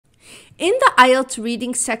In the IELTS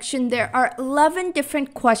reading section, there are 11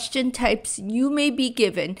 different question types you may be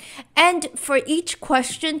given. And for each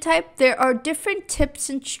question type, there are different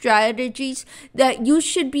tips and strategies that you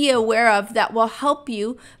should be aware of that will help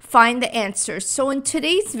you find the answers. So in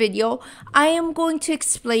today's video, I am going to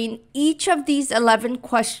explain each of these 11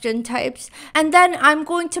 question types, and then I'm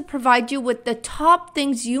going to provide you with the top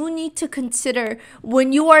things you need to consider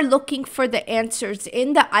when you are looking for the answers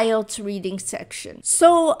in the IELTS reading section.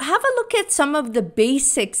 So have a look at some of the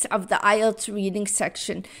basics of the IELTS reading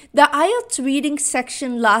section. The IELTS reading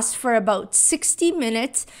section lasts for about 60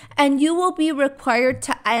 minutes, and you will be required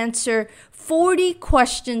to answer 40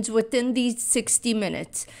 questions within these 60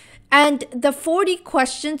 minutes. And the 40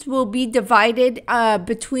 questions will be divided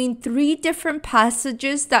between 3 different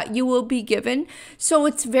passages that you will be given. So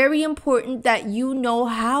it's very important that you know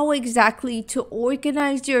how exactly to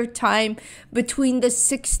organize your time between the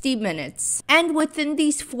 60 minutes. And within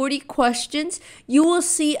these 40 questions, you will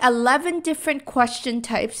see 11 different question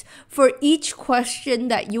types for each question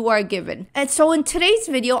that you are given. And so in today's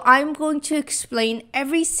video, I'm going to explain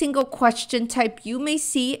every single question type you may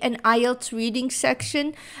see in IELTS reading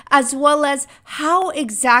section, as well as how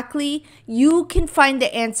exactly you can find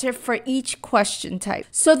the answer for each question type.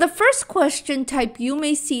 So the first question type you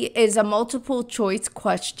may see is a multiple choice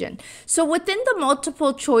question. So within the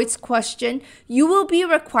multiple choice question, you will be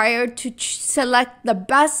required to select the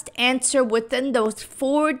best answer within those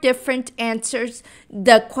 4 different answers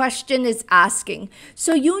the question is asking.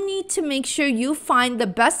 So you need to make sure you find the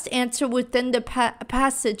best answer within the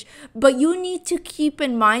passage, but you need to keep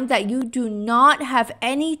in mind that you do not have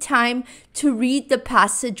any time to read the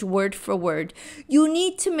passage word for word. You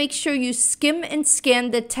need to make sure you skim and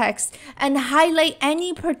scan the text and highlight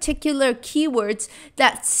any particular keywords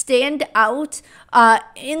that stand out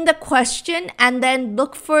in the question, and then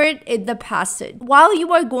look for it in the passage. While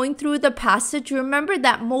you are going through the passage, remember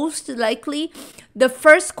that most likely the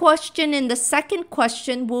first question and the second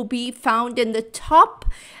question will be found in the top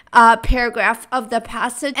paragraph of the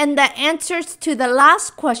passage, and the answers to the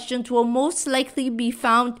last questions will most likely be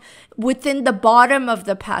found within the bottom of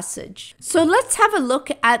the passage. So let's have a look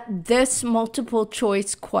at this multiple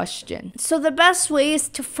choice question. So the best way is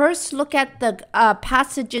to first look at the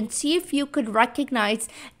passage and see if you could recognize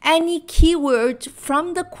any keywords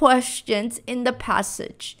from the questions in the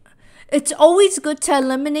passage. It's always good to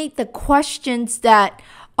eliminate the questions that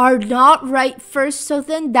are not right first, so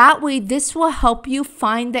then that way this will help you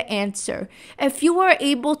find the answer. If you are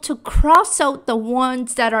able to cross out the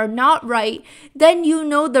ones that are not right, then you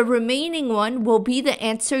know the remaining one will be the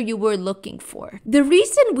answer you were looking for. The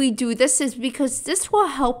reason we do this is because this will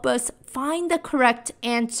help us find the correct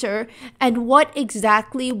answer and what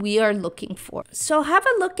exactly we are looking for. So have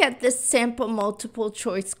a look at this sample multiple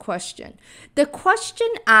choice question. The question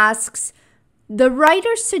asks, the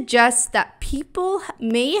writer suggests that people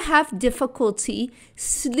may have difficulty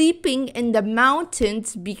sleeping in the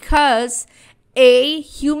mountains because A,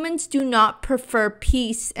 humans do not prefer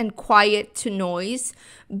peace and quiet to noise.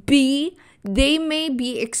 B, they may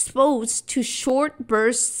be exposed to short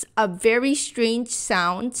bursts of very strange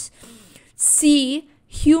sounds. C,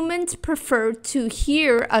 humans prefer to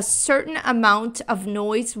hear a certain amount of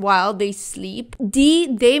noise while they sleep. D,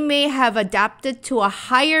 they may have adapted to a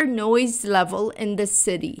higher noise level in the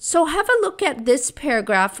city. So have a look at this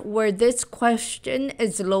paragraph where this question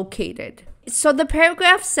is located. So the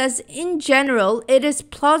paragraph says, in general, it is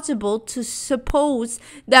plausible to suppose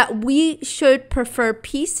that we should prefer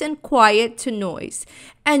peace and quiet to noise.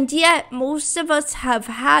 And yet, most of us have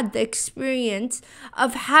had the experience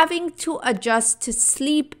of having to adjust to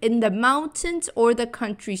sleep in the mountains or the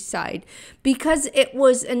countryside because it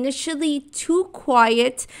was initially too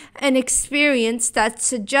quiet, an experience that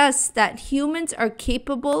suggests that humans are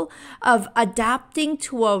capable of adapting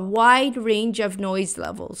to a wide range of noise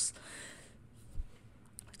levels.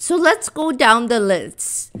 So let's go down the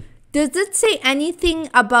list. Does it say anything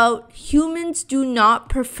about humans do not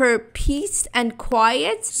prefer peace and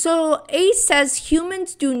quiet? So A says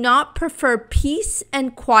humans do not prefer peace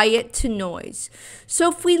and quiet to noise. So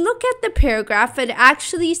if we look at the paragraph, it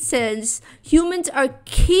actually says humans are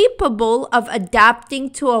capable of adapting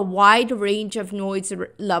to a wide range of noise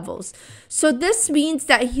levels. So this means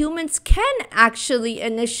that humans can actually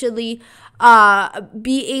initially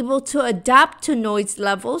be able to adapt to noise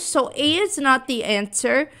levels. So A is not the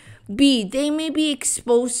answer. B, they may be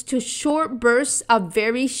exposed to short bursts of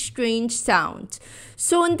very strange sounds.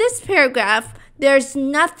 So in this paragraph, there's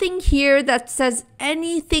nothing here that says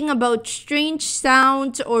anything about strange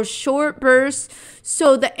sounds or short bursts.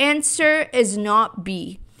 So the answer is not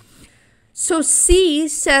B. So C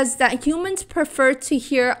says that humans prefer to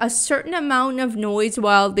hear a certain amount of noise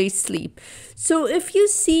while they sleep. So if you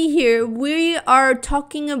see here, we are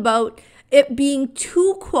talking about it being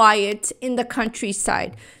too quiet in the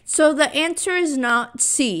countryside. So the answer is not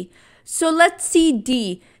C. So let's see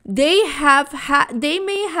D. They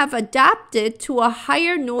may have adapted to a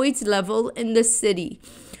higher noise level in the city.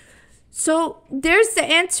 So there's the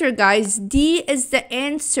answer, guys. D is the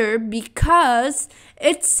answer because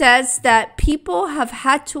it says that people have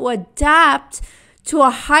had to adapt to a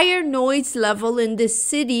higher noise level in the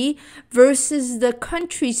city versus the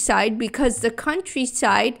countryside because the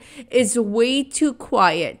countryside is way too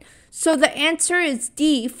quiet. So the answer is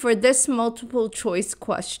D for this multiple choice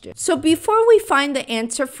question. So before we find the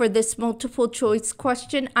answer for this multiple choice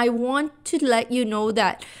question, I want to let you know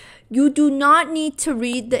that you do not need to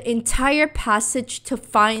read the entire passage to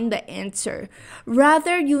find the answer.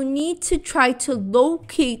 Rather, you need to try to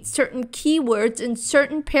locate certain keywords in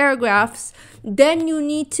certain paragraphs. Then you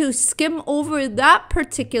need to skim over that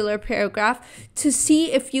particular paragraph to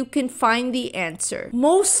see if you can find the answer.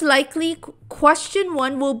 Most likely, question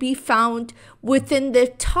 1 will be found within the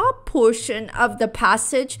top portion of the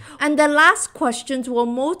passage, and the last questions will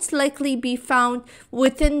most likely be found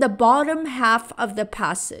within the bottom half of the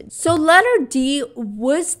passage. So letter D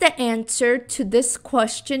was the answer to this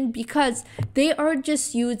question because they are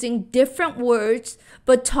just using different words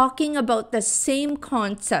but talking about the same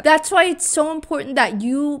concept. That's why it's so important that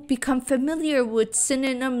you become familiar with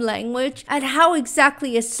synonym language and how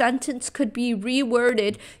exactly a sentence could be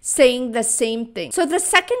reworded saying the same thing. So the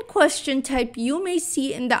second question type you may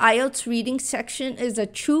see in the IELTS reading section is a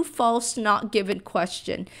true, false, not given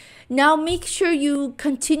question. Now make sure you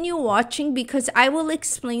continue watching because I will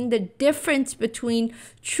explain the difference between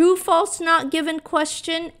true, false, not given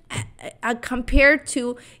question compared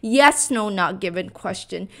to yes, no, not given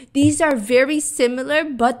question. These are very similar,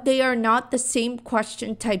 but they are not the same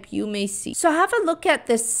question type you may see. So have a look at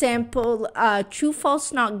this sample true,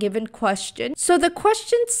 false, not given question. So the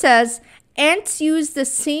question says, ants use the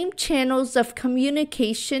same channels of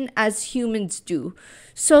communication as humans do.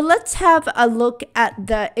 So let's have a look at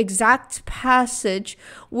the exact passage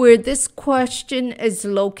where this question is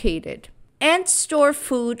located. Ants store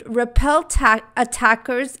food, repel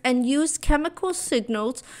attackers, and use chemical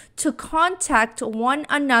signals to contact one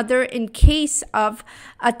another in case of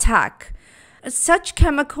attack. Such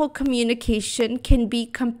chemical communication can be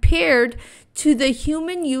compared to the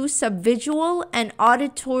human use of visual and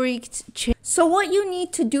auditory channels. So what you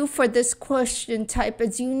need to do for this question type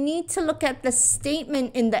is you need to look at the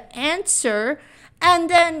statement in the answer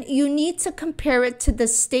and then you need to compare it to the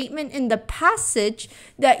statement in the passage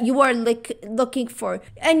that you are looking for.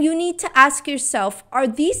 And you need to ask yourself, are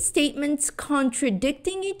these statements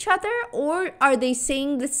contradicting each other or are they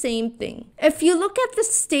saying the same thing? If you look at the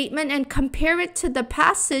statement and compare it to the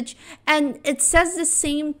passage and it says the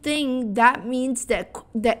same thing, that means that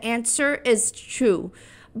the answer is true.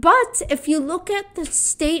 But if you look at the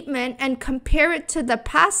statement and compare it to the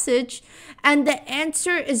passage and the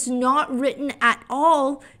answer is not written at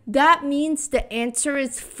all, that means the answer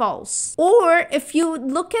is false. Or if you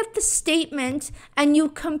look at the statement and you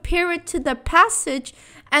compare it to the passage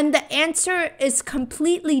and the answer is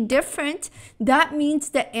completely different, that means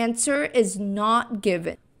the answer is not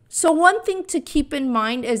given. So one thing to keep in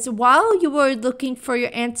mind is while you are looking for your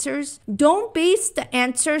answers, don't base the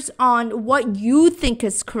answers on what you think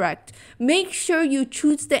is correct. Make sure you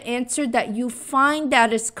choose the answer that you find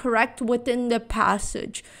that is correct within the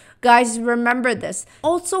passage. Guys, remember this.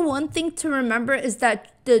 Also, one thing to remember is that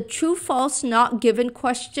the true, false, not given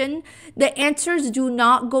question, the answers do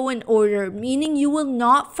not go in order, meaning you will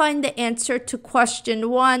not find the answer to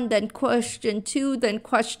question 1, then question 2, then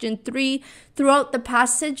question 3 throughout the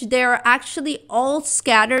passage. They are actually all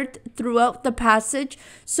scattered throughout the passage.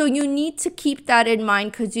 So you need to keep that in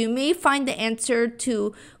mind because you may find the answer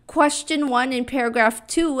to question 1 in paragraph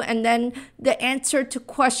 2 and then the answer to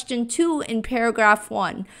question 2 in paragraph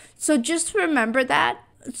 1. So just remember that.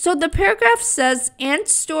 So the paragraph says,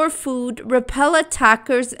 ants store food, repel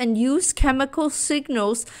attackers, and use chemical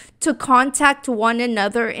signals to contact one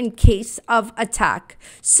another in case of attack.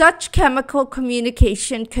 Such chemical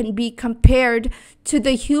communication can be compared to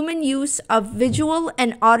the human use of visual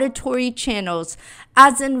and auditory channels,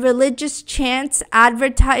 as in religious chants,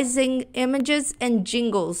 advertising images, and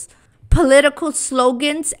jingles, political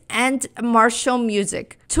slogans, and martial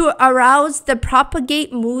music, to arouse the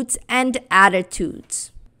propagate moods and attitudes.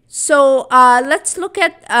 So let's look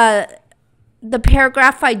at the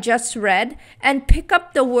paragraph I just read and pick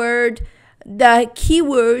up the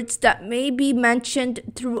keywords that may be mentioned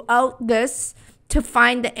throughout this to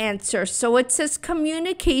find the answer. So it says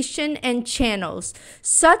communication and channels.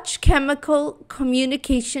 Such chemical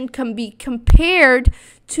communication can be compared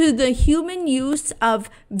to the human use of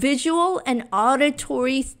visual and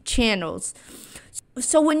auditory channels.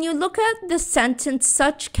 So when you look at the sentence,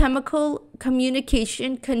 such chemical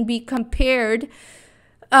communication can be compared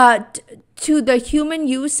to the human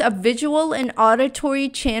use of visual and auditory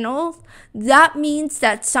channels, that means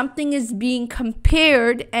that something is being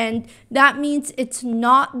compared, and that means it's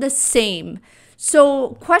not the same.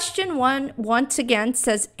 So question 1 once again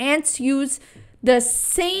says ants use the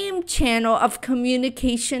same channel of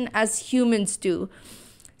communication as humans do.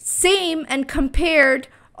 Same and compared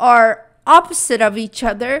are opposite of each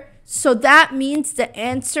other. So that means the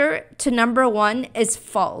answer to number 1 is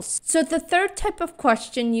false. So the third type of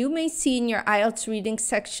question you may see in your IELTS reading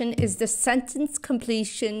section is the sentence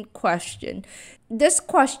completion question. This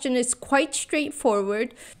question is quite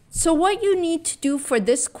straightforward. So what you need to do for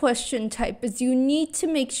this question type is you need to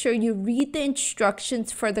make sure you read the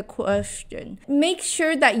instructions for the question. Make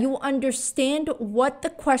sure that you understand what the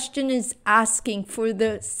question is asking for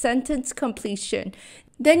the sentence completion.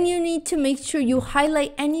 Then you need to make sure you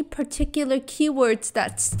highlight any particular keywords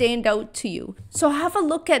that stand out to you. So have a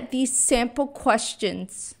look at these sample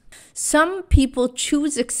questions. Some people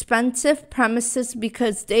choose expensive premises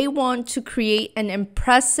because they want to create an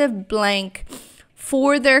impressive blank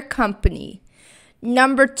for their company.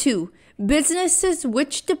 Number 2, businesses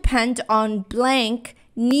which depend on blank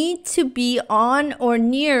need to be on or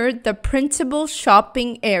near the principal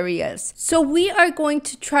shopping areas. So we are going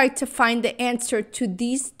to try to find the answer to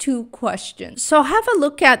these 2 questions. So have a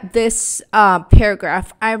look at this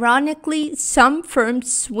paragraph. Ironically, some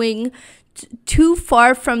firms swing too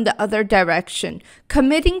far from the other direction,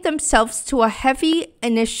 committing themselves to a heavy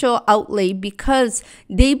initial outlay because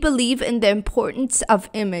they believe in the importance of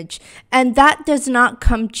image, and that does not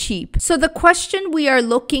come cheap. So the question we are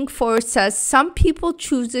looking for says some people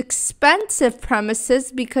choose expensive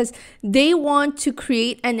premises because they want to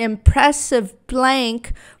create an impressive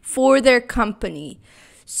blank for their company.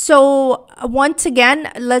 So once again,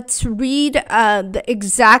 let's read the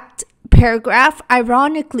exact paragraph.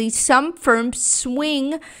 Ironically, some firms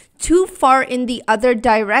swing too far in the other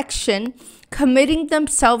direction, committing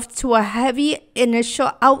themselves to a heavy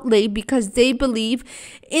initial outlay because they believe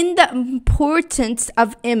in the importance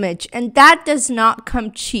of image, and that does not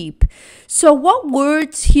come cheap. So what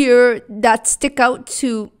words here that stick out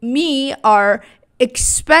to me are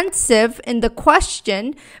expensive in the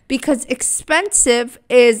question, because expensive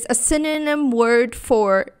is a synonym word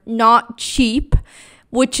for not cheap,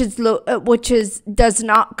 which does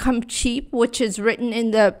not come cheap, which is written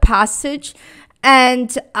in the passage. And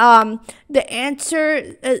the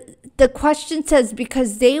answer, the question says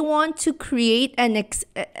because they want to create an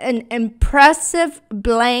impressive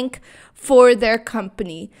blank for their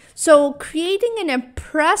company. So creating an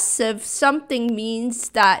impressive something means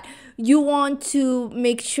that you want to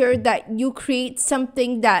make sure that you create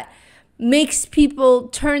something that makes people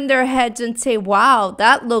turn their heads and say, wow,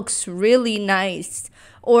 that looks really nice.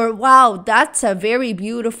 Or, wow, that's a very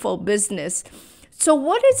beautiful business. So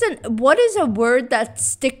what is a word that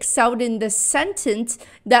sticks out in the sentence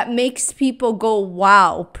that makes people go,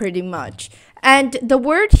 wow, pretty much? And the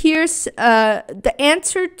word here's, the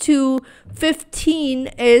answer to 15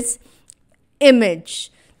 is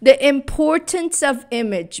image. The importance of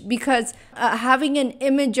image, because having an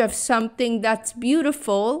image of something that's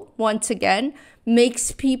beautiful, once again,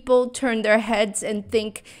 makes people turn their heads and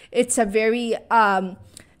think it's a very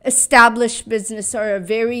established business or a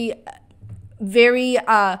very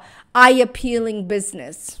eye-appealing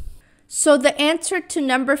business. So the answer to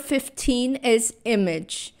number 15 is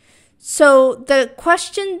image. So the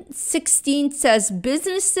question 16 says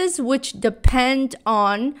businesses which depend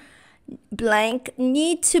on blank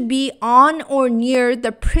need to be on or near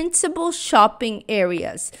the principal shopping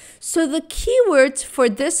areas. So the keywords for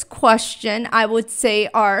this question, I would say,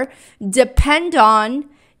 are depend on,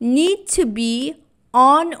 need to be,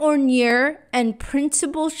 on or near, and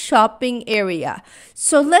principal shopping area.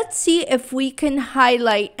 So let's see if we can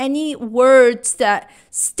highlight any words that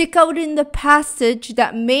stick out in the passage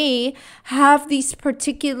that may have these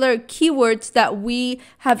particular keywords that we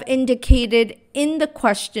have indicated in the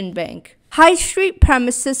question bank. High street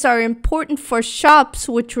premises are important for shops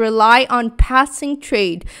which rely on passing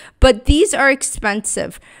trade, but these are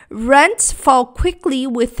expensive. Rents fall quickly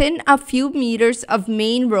within a few meters of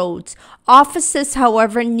main roads. Offices,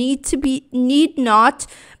 however, need not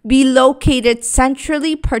be located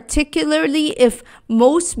centrally, particularly if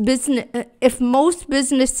most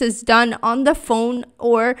business is done on the phone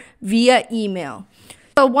or via email.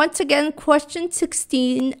 So once again, question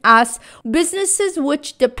 16 asks, businesses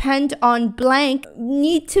which depend on blank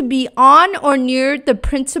need to be on or near the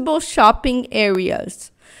principal shopping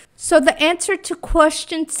areas. So the answer to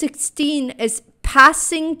question 16 is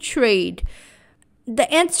passing trade. The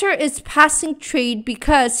answer is passing trade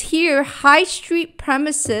because here high street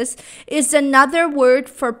premises is another word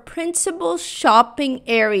for principal shopping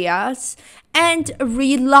areas, and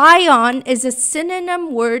rely on is a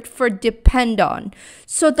synonym word for depend on.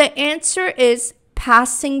 So the answer is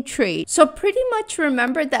passing trade. So pretty much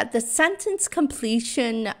remember that the sentence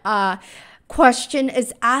completion question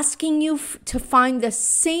is asking you to find the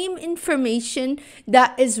same information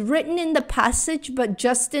that is written in the passage, but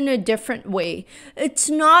just in a different way. It's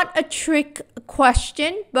not a trick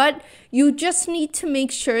question, but you just need to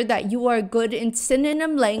make sure that you are good in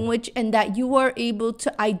synonym language and that you are able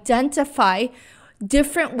to identify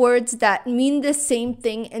different words that mean the same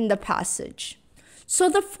thing in the passage. So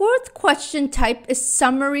the fourth question type is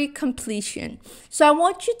summary completion. So I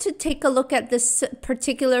want you to take a look at this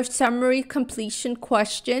particular summary completion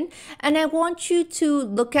question, and I want you to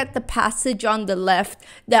look at the passage on the left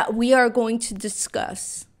that we are going to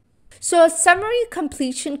discuss. So a summary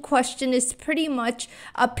completion question is pretty much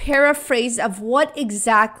a paraphrase of what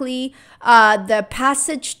exactly the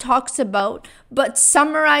passage talks about, but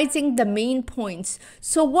summarizing the main points.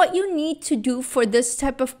 So what you need to do for this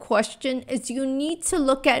type of question is you need to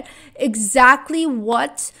look at exactly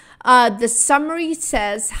what the summary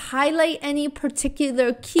says, highlight any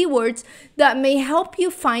particular keywords that may help you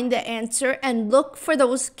find the answer, and look for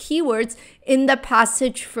those keywords in the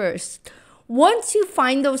passage first. Once you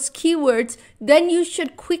find those keywords, then you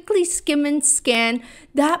should quickly skim and scan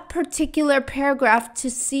that particular paragraph to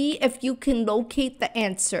see if you can locate the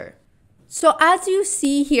answer. So as you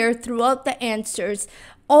see here throughout the answers,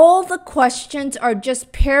 all the questions are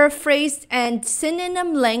just paraphrased and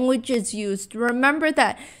synonym language is used. Remember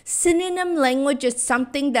that synonym language is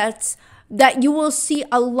something that you will see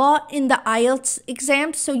a lot in the IELTS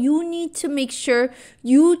exam. So you need to make sure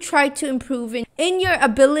you try to improve in your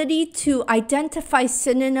ability to identify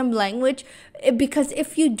synonym language, because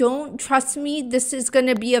if you don't, trust me, this is going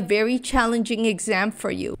to be a very challenging exam for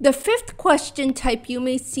you. The fifth question type you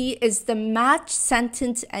may see is the match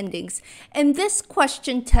sentence endings. In this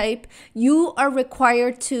question type, you are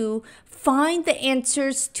required to find the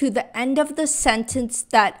answers to the end of the sentence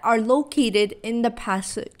that are located in the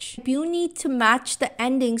passage. You need to match the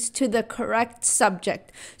endings to the correct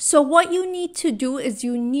subject. So what you need to do is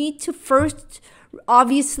you need to first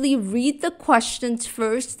obviously read the questions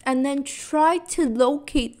first and then try to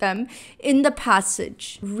locate them in the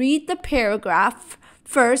passage. Read the paragraph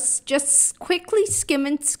first, just quickly skim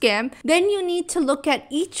and scan. Then you need to look at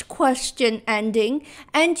each question ending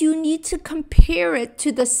and you need to compare it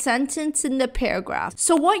to the sentence in the paragraph.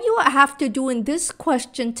 So what you have to do in this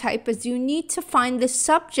question type is you need to find the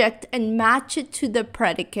subject and match it to the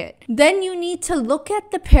predicate. Then you need to look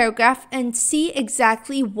at the paragraph and see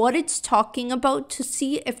exactly what it's talking about to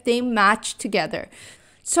see if they match together.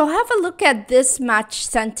 So have a look at this match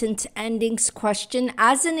sentence endings question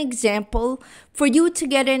as an example for you to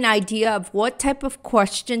get an idea of what type of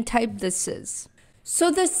question type this is.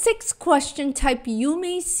 So the sixth question type you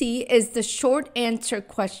may see is the short answer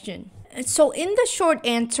question. So in the short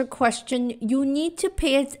answer question, you need to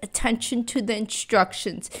pay attention to the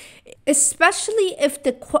instructions, especially if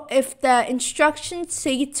the instructions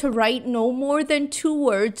say to write no more than 2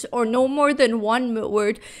 words or no more than 1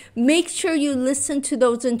 word. Make sure you listen to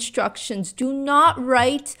those instructions. Do not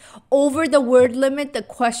write over the word limit the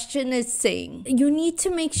question is saying. You need to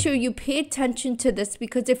make sure you pay attention to this,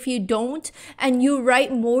 because if you don't and you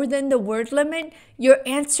write more than the word limit, your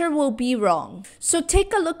answer will be wrong. So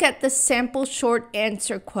take a look at the sample short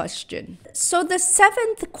answer question. So the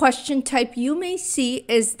seventh question type you may see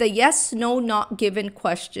is the yes, no, not given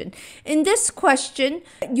question. In this question,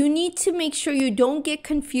 you need to make sure you don't get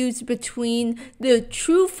confused between the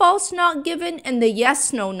true, false, not given and the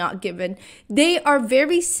yes, no, not given. They are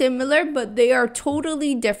very similar, but they are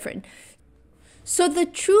totally different. So the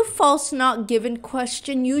true, false, not given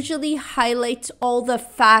question usually highlights all the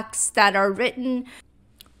facts that are written,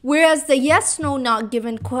 whereas the yes, no, not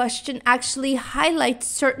given question actually highlights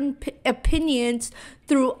certain opinions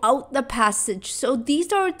throughout the passage. So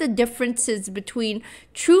these are the differences between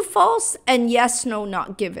true, false, and yes, no,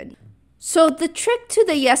 not given. So the trick to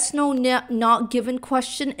the yes, no, not given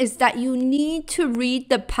question is that you need to read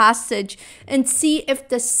the passage and see if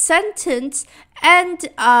the sentence and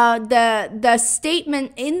the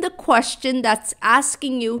statement in the question that's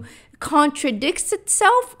asking you contradicts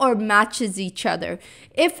itself or matches each other.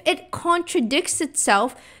 If it contradicts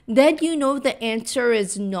itself, then you know the answer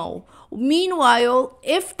is no. Meanwhile,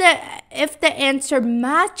 if the answer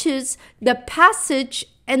matches the passage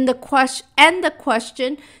and the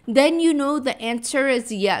question, then you know the answer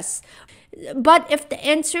is yes. But if the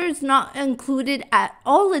answer is not included at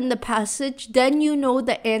all in the passage, then you know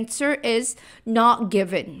the answer is not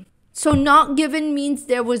given. So not given means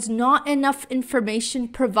there was not enough information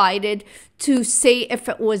provided to say if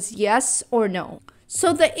it was yes or no.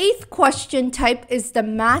 So the 8th question type is the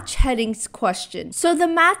match headings question. So the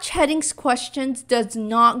match headings questions does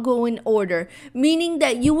not go in order, meaning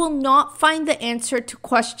that you will not find the answer to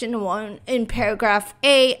question 1 in paragraph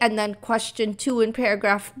A and then question 2 in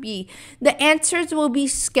paragraph B. The answers will be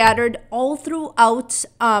scattered all throughout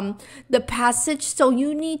the passage, so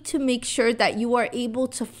you need to make sure that you are able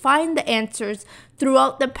to find the answers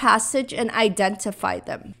throughout the passage and identify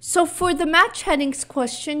them. So for the match headings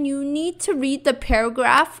question, you need to read the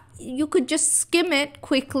paragraph. You could just skim it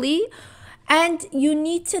quickly, and you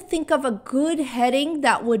need to think of a good heading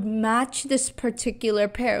that would match this particular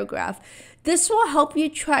paragraph. This will help you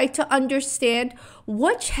try to understand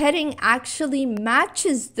which heading actually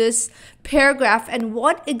matches this paragraph and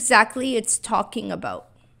what exactly it's talking about.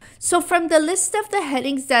 So from the list of the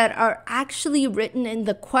headings that are actually written in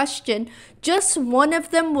the question, just one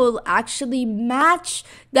of them will actually match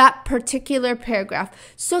that particular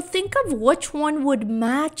paragraph. So think of which one would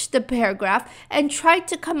match the paragraph and try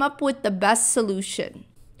to come up with the best solution.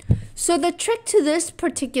 So the trick to this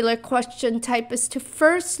particular question type is to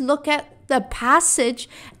first look at the passage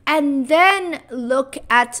and then look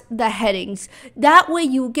at the headings. That way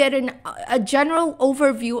you get a general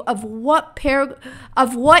overview of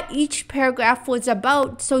what each paragraph was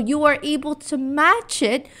about, so you are able to match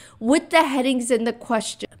it with the headings in the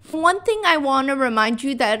question. One thing I want to remind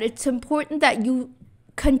you that it's important that you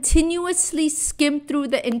continuously skim through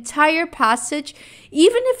the entire passage,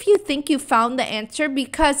 even if you think you found the answer,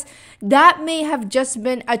 because that may have just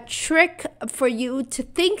been a trick for you to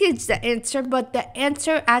think it's the answer, but the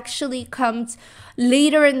answer actually comes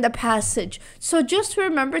later in the passage. So just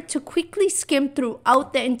remember to quickly skim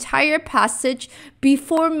throughout the entire passage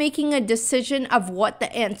before making a decision of what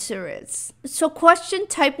the answer is. So question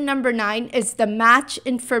type number 9 is the match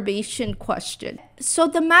information question. So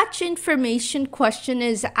the match information question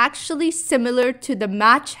is actually similar to the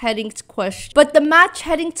match headings question, but the match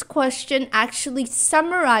headings question actually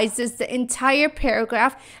summarizes the entire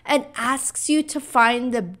paragraph and asks you to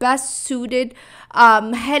find the best suited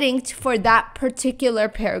heading for that particular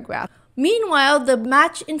paragraph. Meanwhile, the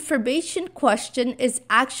match information question is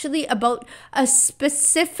actually about a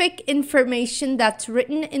specific information that's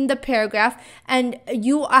written in the paragraph, and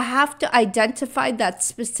you have to identify that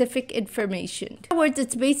specific information. In other words,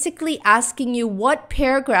 it's basically asking you what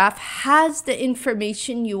paragraph has the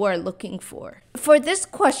information you are looking for. For this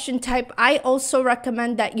question type, I also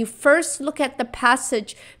recommend that you first look at the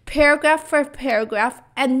passage paragraph for paragraph,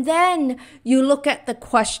 and then you look at the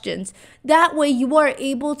questions. That way you are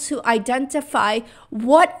able to identify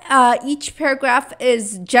what each paragraph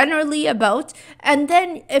is generally about, and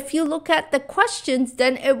then if you look at the questions,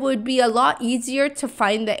 then it would be a lot easier to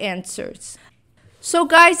find the answers. So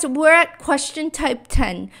guys, we're at question type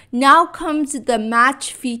 10. Now comes the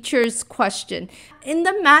match features question. In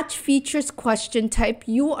the match features question type,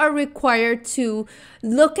 you are required to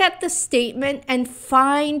look at the statement and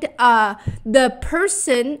find the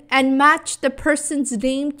person and match the person's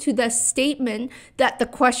name to the statement that the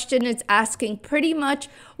question is asking. Pretty much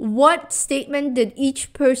what statement did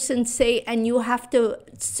each person say, and you have to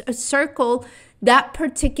circle that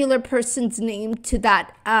particular person's name to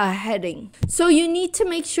that heading. So you need to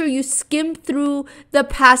make sure you skim through the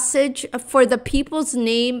passage for the people's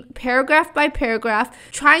name paragraph by paragraph,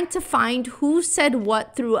 trying to find who said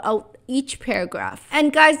what throughout each paragraph.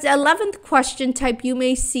 And guys, the 11th question type you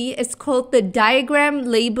may see is called the diagram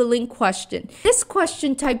labeling question. This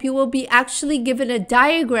question type, you will be actually given a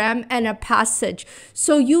diagram and a passage.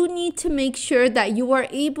 So you need to make sure that you are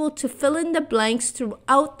able to fill in the blanks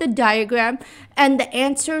throughout the diagram and the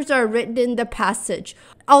answers are written in the passage.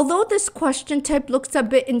 Although this question type looks a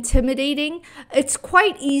bit intimidating, it's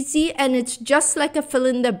quite easy and it's just like a fill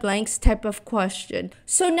in the blanks type of question.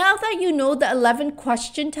 So now that you know the 11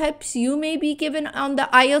 question types you may be given on the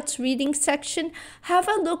IELTS reading section, have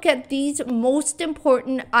a look at these most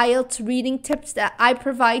important IELTS reading tips that I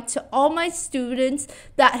provide to all my students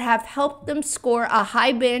that have helped them score a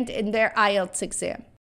high band in their IELTS exam.